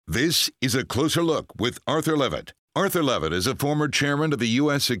This is A Closer Look with Arthur Levitt. Arthur Levitt is a former chairman of the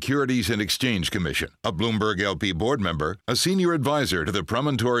U.S. Securities and Exchange Commission, a Bloomberg LP board member, a senior advisor to the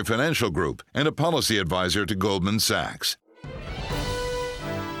Promontory Financial Group, and a policy advisor to Goldman Sachs.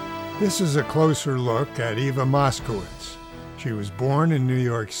 This is a closer look at Eva Moskowitz. She was born in New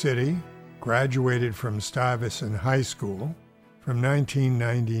York City, graduated from Stuyvesant High School. From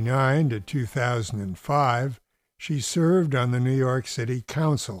 1999 to 2005, she served on the New York City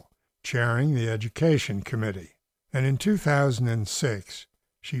Council, chairing the Education Committee. And in 2006,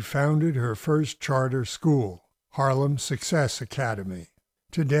 she founded her first charter school, Harlem Success Academy.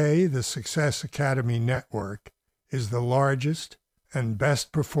 Today, the Success Academy network is the largest and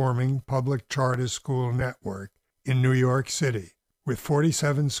best-performing public charter school network in New York City, with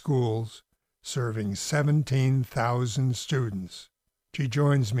 47 schools serving 17,000 students. She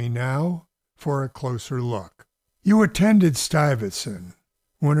joins me now for a closer look. You attended Stuyvesant,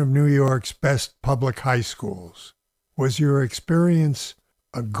 one of New York's best public high schools. Was your experience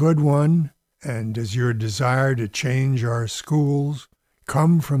a good one, and does your desire to change our schools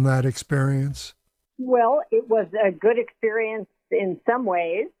come from that experience? Well, it was a good experience in some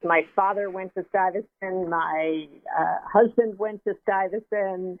ways. My father went to Stuyvesant, my husband went to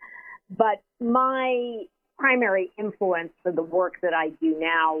Stuyvesant, but my primary influence for the work that I do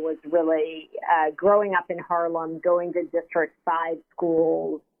now was really growing up in Harlem, going to District 5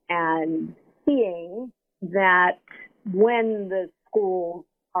 schools, and seeing that when the schools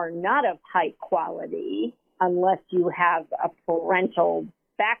are not of high quality, unless you have a parental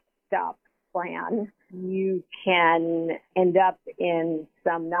backstop plan, you can end up in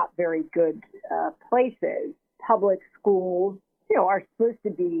some not very good places. Public schools, are supposed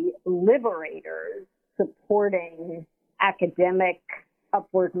to be liberators, supporting academic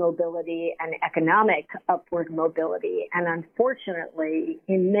upward mobility and economic upward mobility. And unfortunately,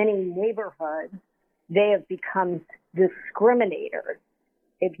 in many neighborhoods, they have become discriminators.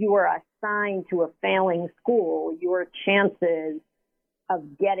 If you are assigned to a failing school, your chances of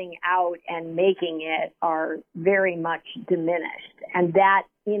getting out and making it are very much diminished. And that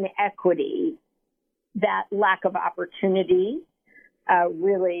inequity, that lack of opportunity,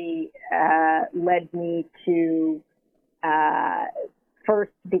 really led me to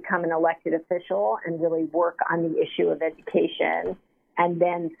first become an elected official and really work on the issue of education, and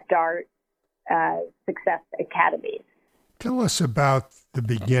then start Success Academies. Tell us about the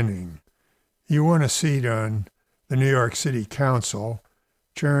beginning. You won a seat on the New York City Council,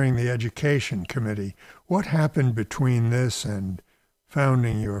 chairing the Education Committee. What happened between this and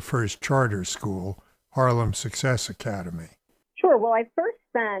founding your first charter school, Harlem Success Academy? Sure. Well, I first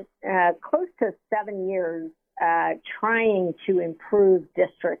spent close to 7 years trying to improve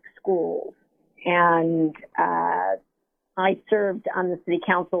district schools. And I served on the city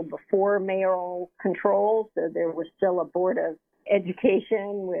council before mayoral control, so there was still a board of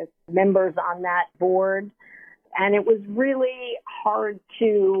education with members on that board. And it was really hard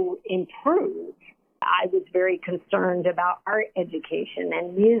to improve. I was very concerned about art education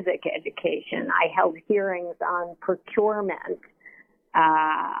and music education. I held hearings on procurement,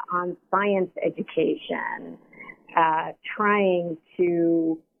 on science education, trying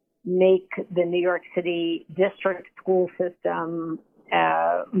to make the New York City district school system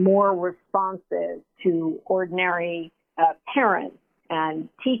more responsive to ordinary parents and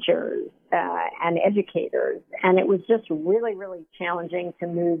teachers and educators. And it was just really, really challenging to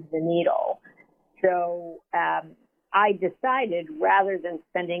move the needle. So I decided, rather than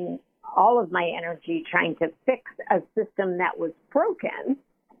spending all of my energy trying to fix a system that was broken,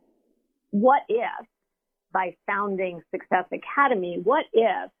 what if, by founding Success Academy, what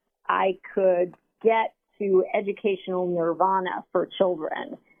if I could get to educational nirvana for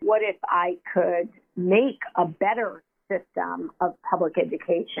children? What if I could make a better system of public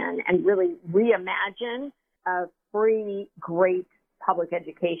education and really reimagine a free, great public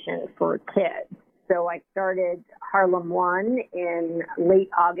education for kids? So I started Harlem One in late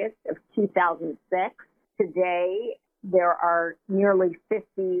August of 2006. Today, there are nearly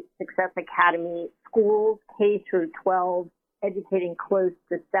 50 Success Academy schools, K through 12, educating close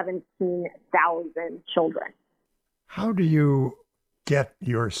to 17,000 children. How do you get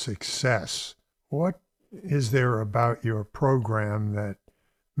your success? What is there about your program that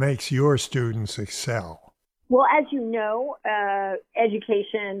makes your students excel? Well, as you know,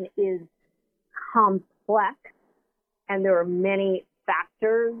 education is complex, and there are many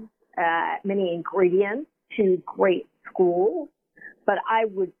factors, many ingredients to great schools. But I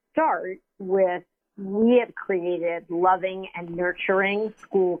would start with, we have created loving and nurturing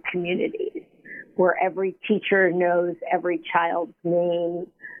school communities where every teacher knows every child's name,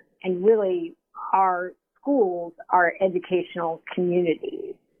 And really, our schools are educational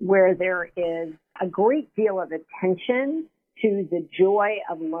communities where there is a great deal of attention to the joy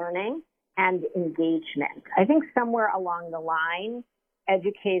of learning and engagement. I think somewhere along the line,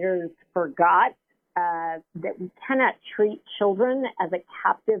 educators forgot that we cannot treat children as a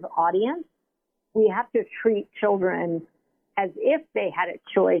captive audience. We have to treat children as if they had a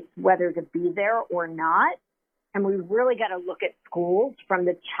choice whether to be there or not. And we really got to look at schools from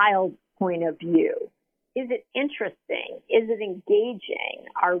the child's point of view. Is it interesting? Is it engaging?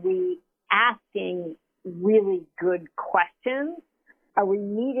 Are we asking really good questions? Are we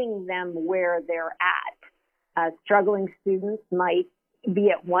meeting them where they're at? Struggling students might be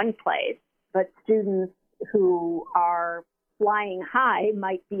at one place, but students who are flying high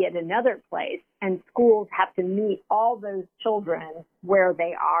might be at another place, and schools have to meet all those children where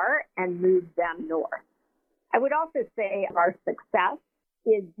they are and move them north. I would also say our success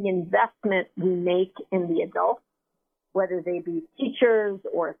is the investment we make in the adults, whether they be teachers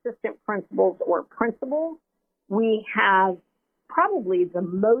or assistant principals or principals. We have probably the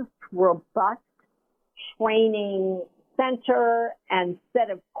most robust training center and set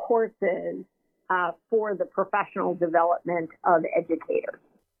of courses for the professional development of educators.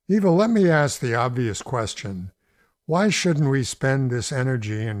 Eva, let me ask the obvious question. Why shouldn't we spend this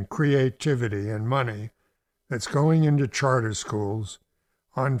energy and creativity and money that's going into charter schools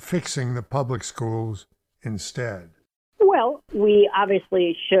on fixing the public schools instead? Well, we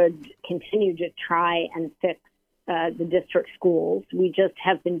obviously should continue to try and fix the district schools. We just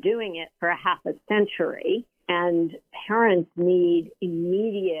have been doing it for a half a century, and parents need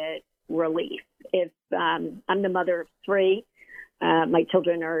immediate relief. If I'm the mother of three, my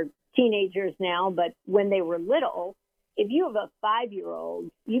children are teenagers now, but when they were little, if you have a 5-year-old,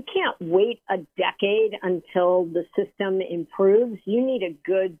 you can't wait a decade until the system improves. You need a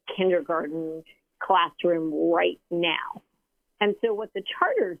good kindergarten classroom right now. And so what the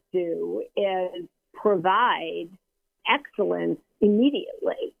charters do is provide excellence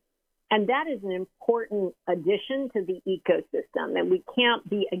immediately. And that is an important addition to the ecosystem. And we can't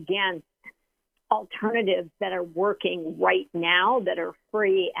be against alternatives that are working right now that are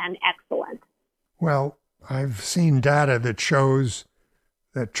free and excellent. Well, I've seen data that shows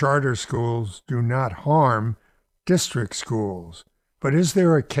that charter schools do not harm district schools. But is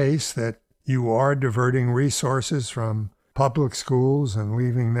there a case that you are diverting resources from public schools and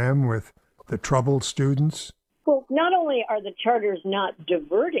leaving them with the troubled students? Well, not only are the charters not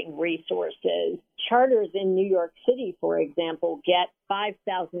diverting resources, charters in New York City, for example, get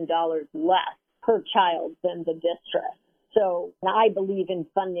 $5,000 less per child than the district. So I believe in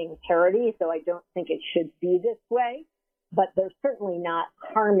funding parity, so I don't think it should be this way. But they're certainly not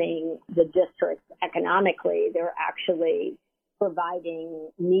harming the districts economically. They're actually providing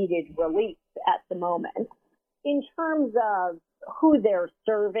needed relief at the moment. In terms of who they're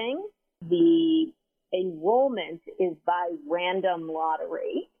serving, the enrollment is by random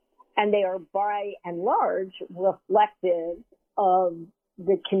lottery, and they are by and large reflective of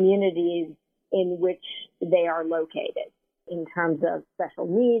the communities in which they are located, in terms of special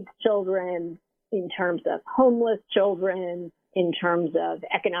needs children, in terms of homeless children, in terms of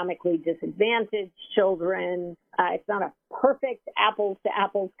economically disadvantaged children. It's not a perfect apples to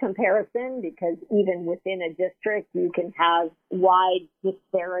apples comparison because even within a district, you can have wide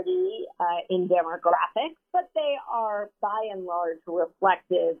disparity in demographics, but they are by and large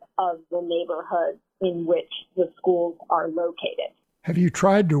reflective of the neighborhoods in which the schools are located. Have you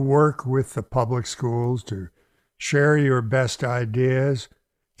tried to work with the public schools to share your best ideas?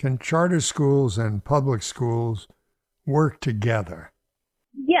 Can charter schools and public schools work together?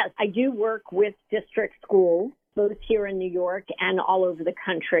 Yes, I do work with district schools, both here in New York and all over the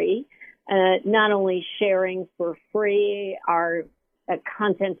country, not only sharing for free our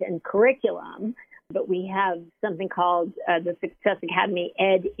content and curriculum, but we have something called the Success Academy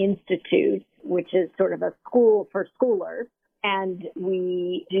Ed Institute, which is sort of a school for schoolers. And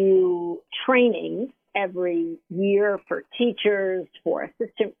we do training every year for teachers, for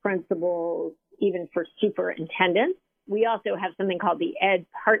assistant principals, even for superintendents. We also have something called the Ed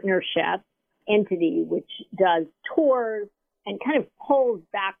Partnership entity, which does tours and kind of pulls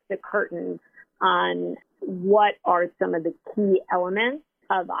back the curtain on what are some of the key elements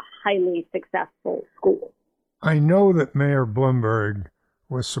of a highly successful school. I know that Mayor Bloomberg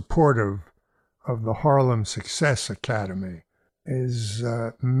was supportive of the Harlem Success Academy. Is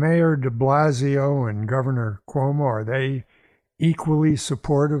Mayor de Blasio and Governor Cuomo, are they equally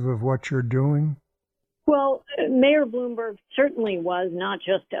supportive of what you're doing? Well, Mayor Bloomberg certainly was, not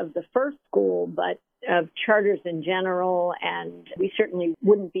just of the first school, but of charters in general, and we certainly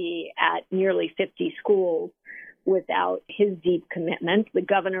wouldn't be at nearly 50 schools without his deep commitment. The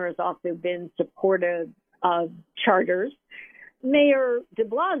governor has also been supportive of charters. Mayor de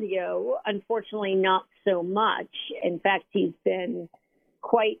Blasio, unfortunately, not so much. In fact, he's been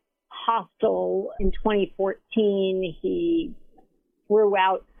quite hostile. In 2014, he threw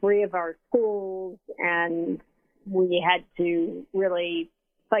out 3 of our schools, and we had to really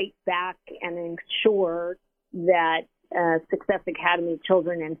fight back and ensure that Success Academy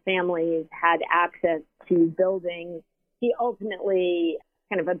children and families had access to buildings. He ultimately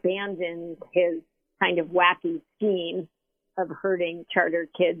kind of abandoned his kind of wacky scheme of hurting charter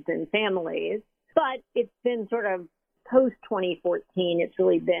kids and families. But it's been sort of post-2014, it's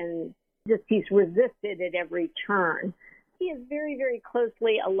really been just he's resisted at every turn. He is very, very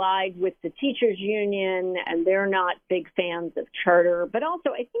closely allied with the teachers union, and they're not big fans of charter. But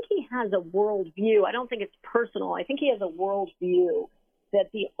also, I think he has a worldview. I don't think it's personal. I think he has a worldview that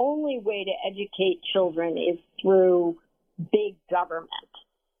the only way to educate children is through big government.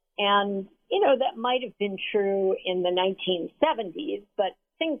 And, that might have been true in the 1970s, but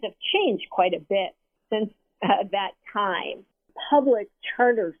things have changed quite a bit since that time. Public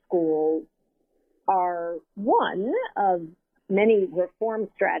charter schools are one of many reform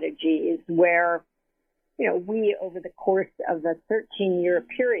strategies where, we over the course of a 13-year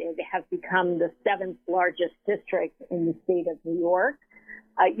period have become the 7th largest district in the state of New York.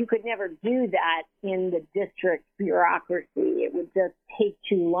 You could never do that in the district bureaucracy. It would just take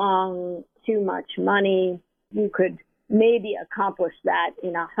too long, too much money. You could maybe accomplish that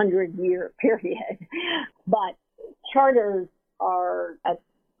in a 100-year period. But charters are a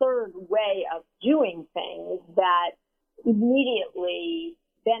third way of doing things that immediately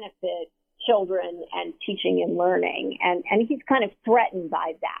benefit children and teaching and learning. And he's kind of threatened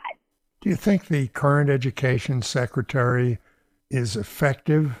by that. Do you think the current education secretary is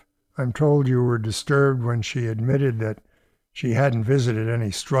effective? I'm told you were disturbed when she admitted that she hadn't visited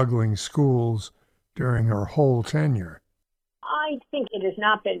any struggling schools during her whole tenure. I think it has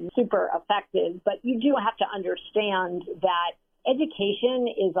not been super effective, but you do have to understand that education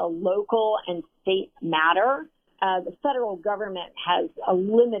is a local and state matter. The federal government has a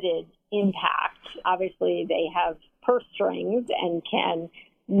limited impact. Obviously, they have purse strings and can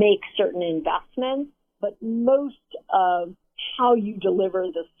make certain investments, but most of how you deliver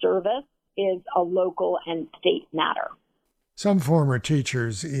the service is a local and state matter. Some former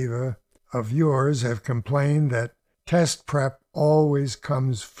teachers, Eva, of yours have complained that test prep always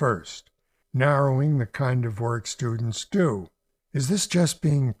comes first, narrowing the kind of work students do. Is this just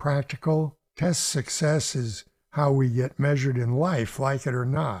being practical? Test success is how we get measured in life, like it or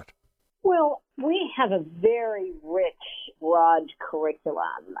not. Well, we have a very rich, broad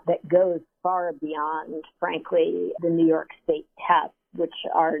curriculum that goes far beyond, frankly, the New York State tests, which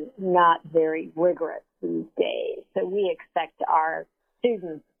are not very rigorous these days. So we expect our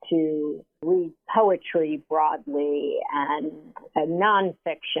students to read poetry broadly and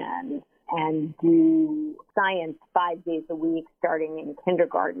nonfiction and do science 5 days a week starting in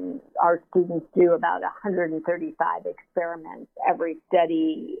kindergarten. Our students do about 135 experiments every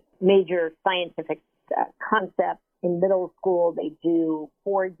study major scientific concepts. In middle school, they do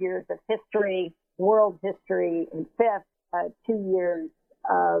 4 years of history, world history in 5th, 2 years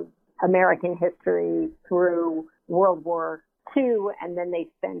of American history through World War II, and then they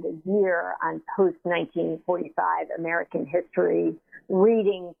spend a year on post-1945 American history,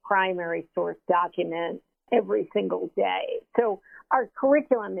 reading primary source documents every single day. So our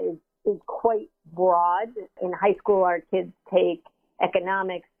curriculum is quite broad. In high school, our kids take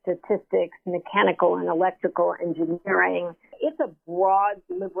economics, statistics, mechanical and electrical engineering. It's a broad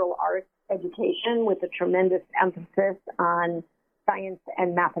liberal arts education with a tremendous emphasis on science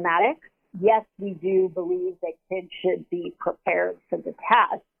and mathematics. Yes, we do believe that kids should be prepared for the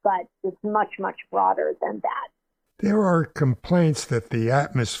test, but it's much, much broader than that. There are complaints that the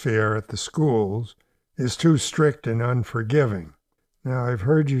atmosphere at the schools is too strict and unforgiving. Now, I've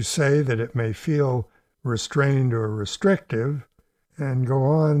heard you say that it may feel restrained or restrictive, and go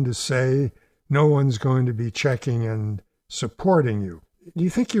on to say no one's going to be checking and supporting you. Do you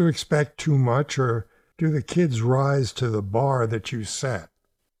think you expect too much, or do the kids rise to the bar that you set?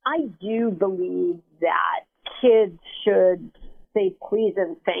 I do believe that kids should say please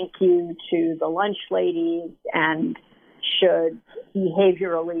and thank you to the lunch ladies and should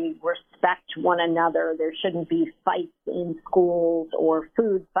behaviorally respect one another. There shouldn't be fights in schools or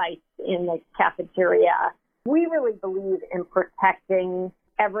food fights in the cafeteria. We really believe in protecting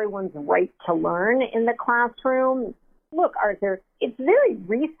everyone's right to learn in the classroom. Look, Arthur, it's very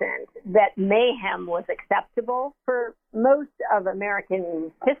recent that mayhem was acceptable for most of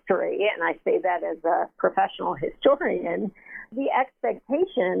American history, and I say that as a professional historian. The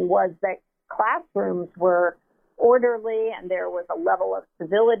expectation was that classrooms were orderly and there was a level of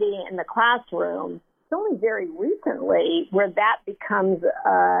civility in the classroom. It's only very recently where that becomes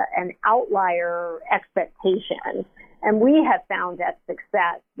an outlier expectation. And we have found at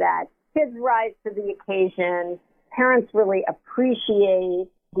Success that kids rise to the occasion, parents really appreciate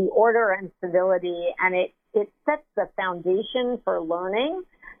the order and civility, and it sets the foundation for learning.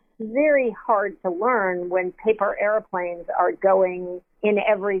 It's very hard to learn when paper airplanes are going in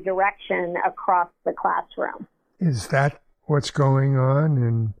every direction across the classroom. Is that what's going on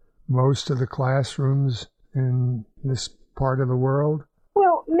in most of the classrooms in this part of the world?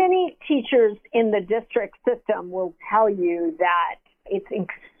 Well, many teachers in the district system will tell you that it's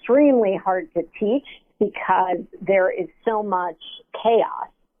extremely hard to teach because there is so much chaos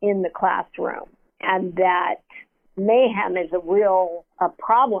in the classroom, and that mayhem is a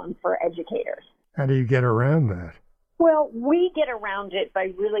problem for educators. How do you get around that? Well, we get around it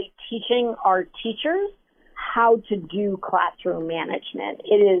by really teaching our teachers how to do classroom management.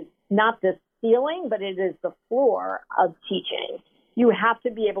 It is not the ceiling, but it is the floor of teaching. You have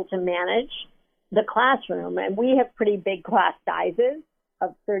to be able to manage the classroom, and we have pretty big class sizes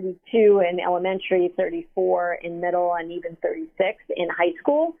of 32 in elementary, 34 in middle, and even 36 in high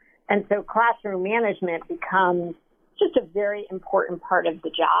school. And so classroom management becomes just a very important part of the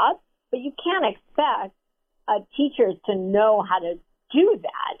job. But you can't expect teachers to know how to do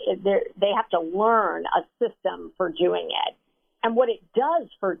that. They have to learn a system for doing it. And what it does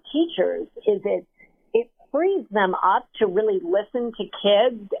for teachers is it frees them up to really listen to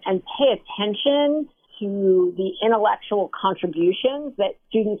kids and pay attention to the intellectual contributions that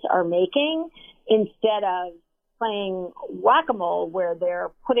students are making instead of playing whack-a-mole where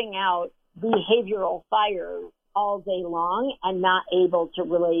they're putting out behavioral fires all day long and not able to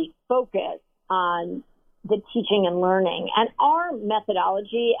really focus on the teaching and learning. And our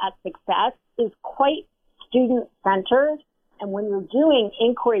methodology at Success is quite student-centered. And when you're doing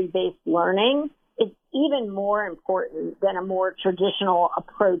inquiry-based learning, it's even more important than a more traditional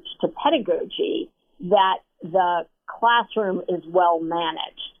approach to pedagogy that the classroom is well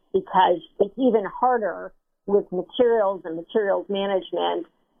managed, because it's even harder with materials and materials management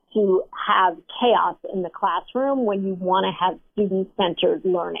to have chaos in the classroom when you want to have student-centered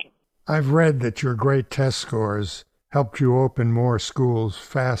learning. I've read that your great test scores helped you open more schools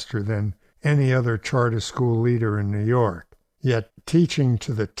faster than any other charter school leader in New York. Yet teaching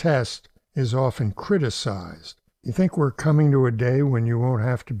to the test is often criticized. You think we're coming to a day when you won't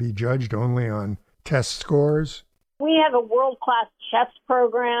have to be judged only on test scores? We have a world-class chess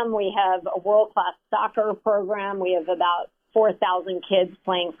program. We have a world-class soccer program. We have about 4,000 kids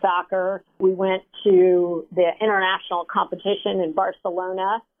playing soccer. We went to the international competition in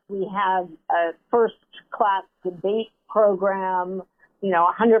Barcelona. We have a first-class debate program.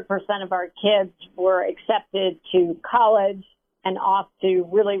 100% of our kids were accepted to college and off to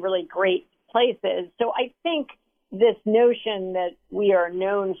really, really great places. So I think this notion that we are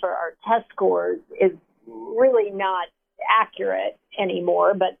known for our test scores is really not accurate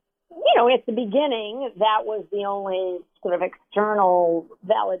anymore. But, at the beginning, that was the only sort of external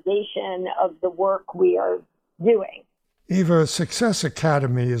validation of the work we are doing. Eva, Success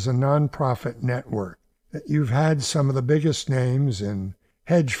Academy is a nonprofit network that you've had some of the biggest names in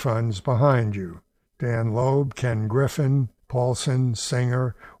hedge funds behind you. Dan Loeb, Ken Griffin, Paulson,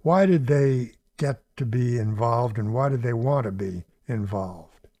 Singer. Why did they get to be involved, and why did they want to be involved?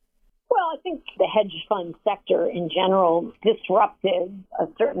 Well, I think the hedge fund sector in general disrupted a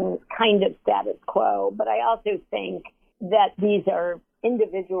certain kind of status quo, but I also think that these are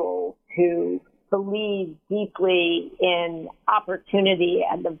individuals who believe deeply in opportunity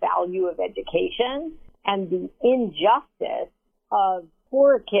and the value of education and the injustice of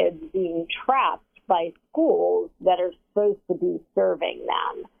poor kids being trapped by schools that are supposed to be serving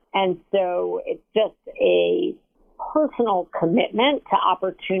them. And so it's just a personal commitment to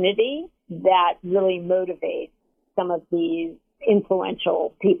opportunity that really motivates some of these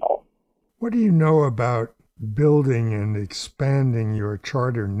influential people. What do you know about building and expanding your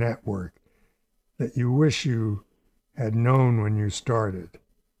charter network that you wish you had known when you started?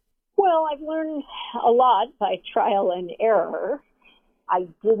 Well, I've learned a lot by trial and error. I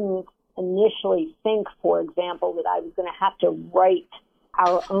didn't initially think, for example, that I was going to have to write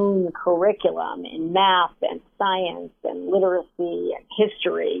our own curriculum in math and science and literacy and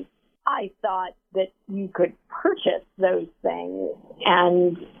history. I thought that you could purchase those things.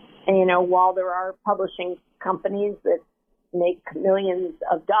 And while there are publishing companies that make millions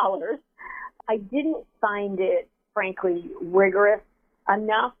of dollars. I didn't find it, frankly, rigorous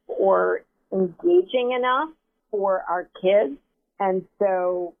enough or engaging enough for our kids. And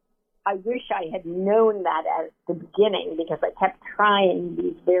so I wish I had known that at the beginning, because I kept trying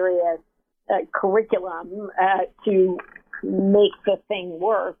these various curriculum to make the thing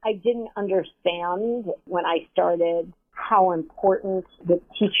work. I didn't understand when I started how important the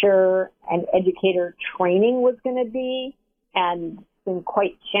teacher and educator training was going to be, and it's been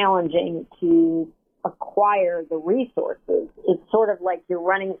quite challenging to acquire the resources. It's sort of like you're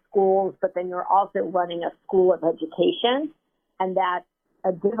running schools, but then you're also running a school of education, and that's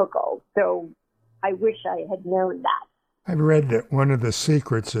difficult. So I wish I had known that. I've read that one of the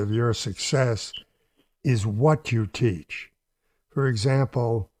secrets of your success is what you teach. For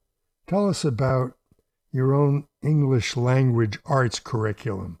example, tell us about your own English language arts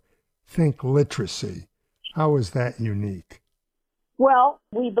curriculum, Think Literacy. How is that unique? Well,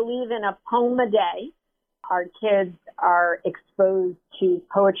 we believe in a poem a day. Our kids are exposed to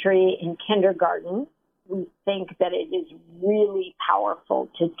poetry in kindergarten. We think that it is really powerful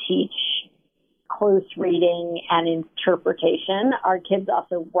to teach close reading and interpretation. Our kids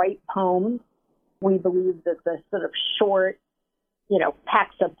also write poems. We believe that the sort of short,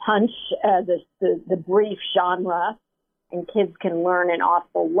 packs a punch, the brief genre, and kids can learn an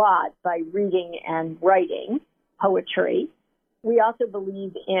awful lot by reading and writing poetry. We also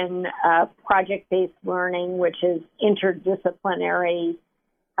believe in project-based learning, which is interdisciplinary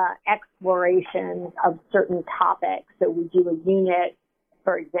exploration of certain topics. So we do a unit,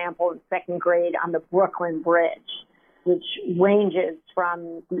 for example, in second grade on the Brooklyn Bridge, which ranges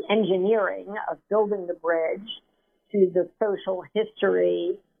from the engineering of building the bridge to the social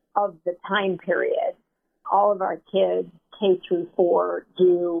history of the time period. All of our kids, K through 4,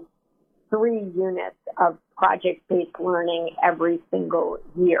 do 3 units of project-based learning every single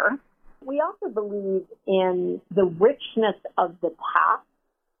year. We also believe in the richness of the past.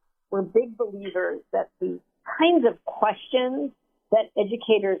 We're big believers that the kinds of questions that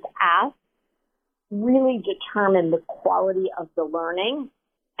educators ask really determine the quality of the learning.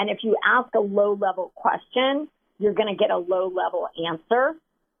 And if you ask a low-level question, you're going to get a low-level answer.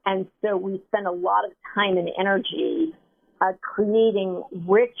 And so we spend a lot of time and energy creating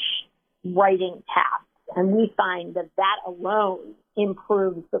rich writing tasks. And we find that that alone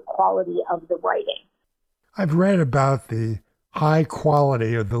improves the quality of the writing. I've read about the high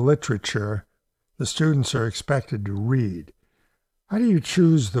quality of the literature the students are expected to read. How do you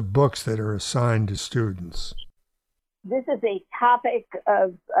choose the books that are assigned to students? This is a topic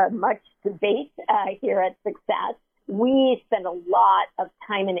of much debate here at Success. We spend a lot of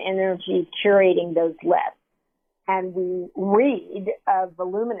time and energy curating those lists. And we read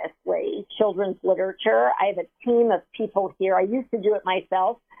voluminously children's literature. I have a team of people here. I used to do it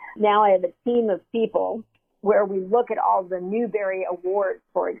myself. Now I have a team of people where we look at all the Newbery Awards,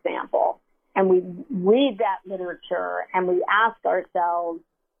 for example, and we read that literature and we ask ourselves,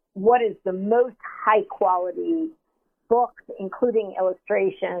 what is the most high quality books, including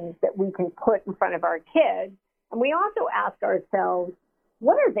illustrations, that we can put in front of our kids? And we also ask ourselves,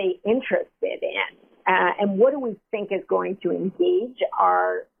 what are they interested in? And what do we think is going to engage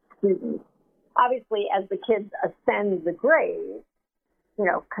our students? Obviously, as the kids ascend the grades,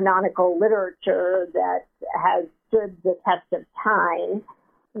 canonical literature that has stood the test of time.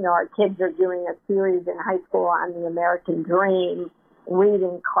 Our kids are doing a series in high school on the American Dream,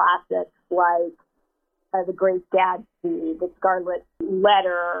 reading classics like The Great Gatsby, The Scarlet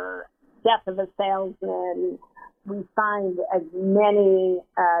Letter, Death of a Salesman. We find as many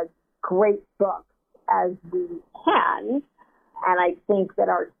great books as we can, and I think that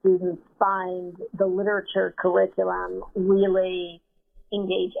our students find the literature curriculum really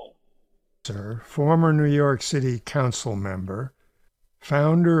engaging. Sir, former New York City Council member,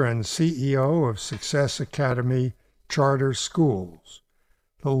 founder and CEO of Success Academy Charter Schools,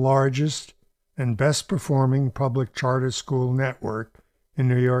 the largest and best-performing public charter school network in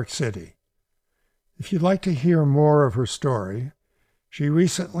New York City. If you'd like to hear more of her story, she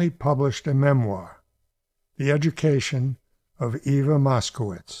recently published a memoir, The Education of Eva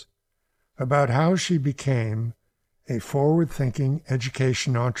Moskowitz, about how she became a forward-thinking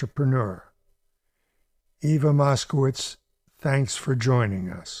education entrepreneur. Eva Moskowitz, thanks for joining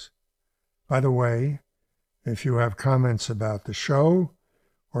us. By the way, if you have comments about the show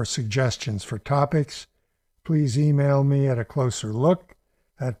or suggestions for topics, please email me at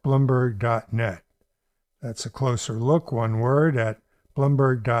acloserlook@bloomberg.net. That's a closer look, one word, at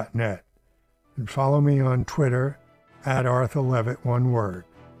bloomberg.net. And follow me on Twitter at Arthur Levitt, one word.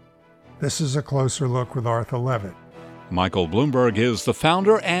 This is A Closer Look with Arthur Levitt. Michael Bloomberg is the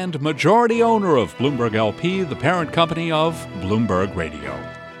founder and majority owner of Bloomberg LP, the parent company of Bloomberg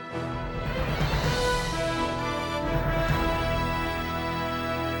Radio.